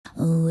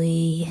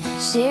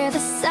share the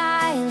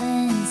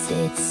silence,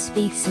 it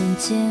speaks in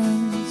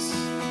tunes,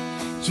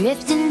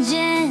 drifting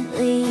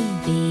gently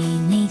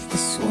beneath the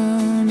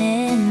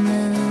swooning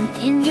moon.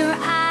 In your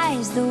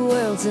eyes the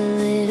world's a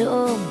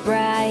little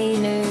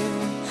brighter.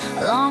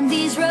 Along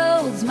these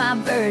roads my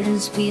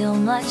burdens feel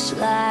much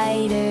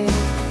lighter.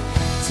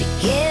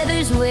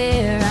 Together's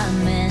where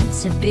I'm meant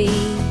to be,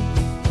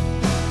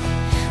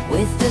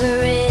 with the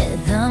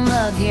rhythm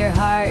of your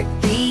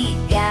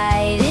heartbeat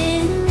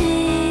guiding me.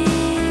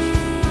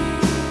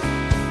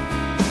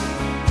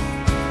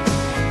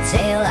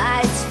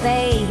 Taillights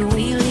fade,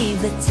 we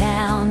leave the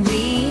town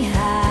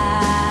behind.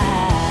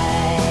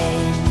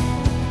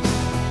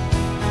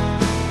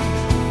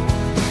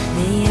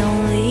 The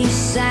only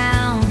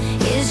sound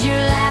is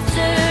your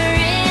laughter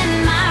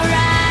in my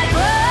ride.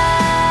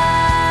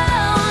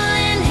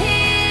 Rolling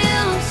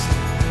hills,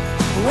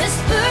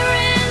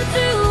 whispering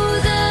through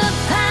the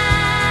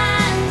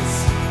pines.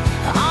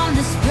 On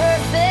this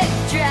perfect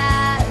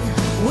drive,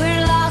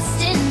 we're lost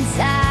in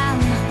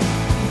time.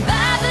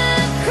 By the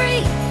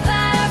creek,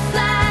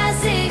 fireflies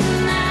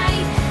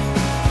ignite.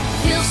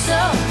 Feels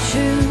so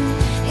true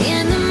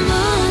in the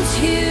moon's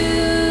hue.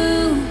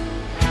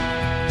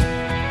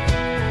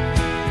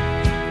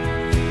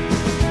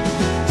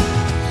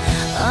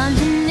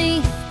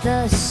 Underneath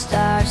the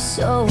stars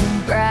so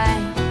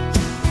bright,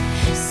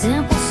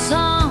 simple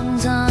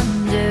songs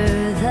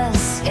under the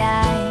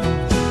sky.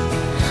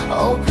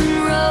 Open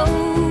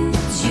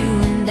roads, you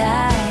and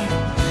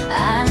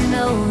I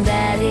know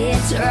that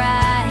it's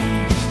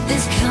right.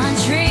 This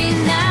country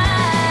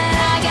night,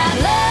 I got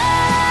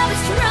love,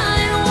 it's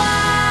running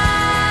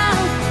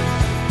wild.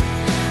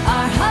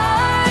 Our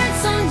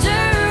hearts on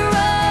dirt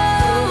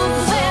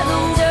roads, where the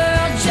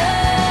world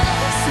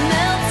just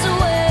melts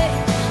away.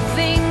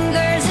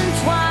 Fingers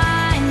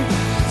entwined,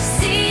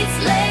 seats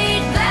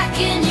laid back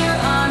in your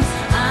arms.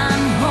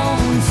 I'm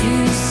home to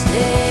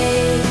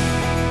stay.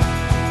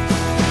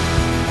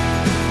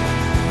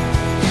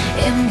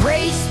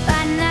 Embraced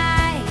by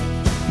night,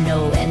 no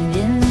end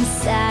in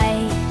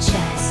sight,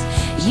 just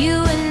you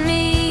and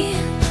me.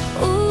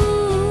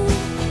 Ooh,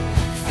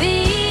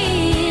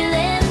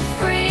 feeling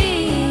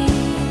free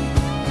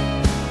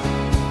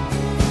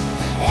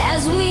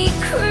as we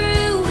cruise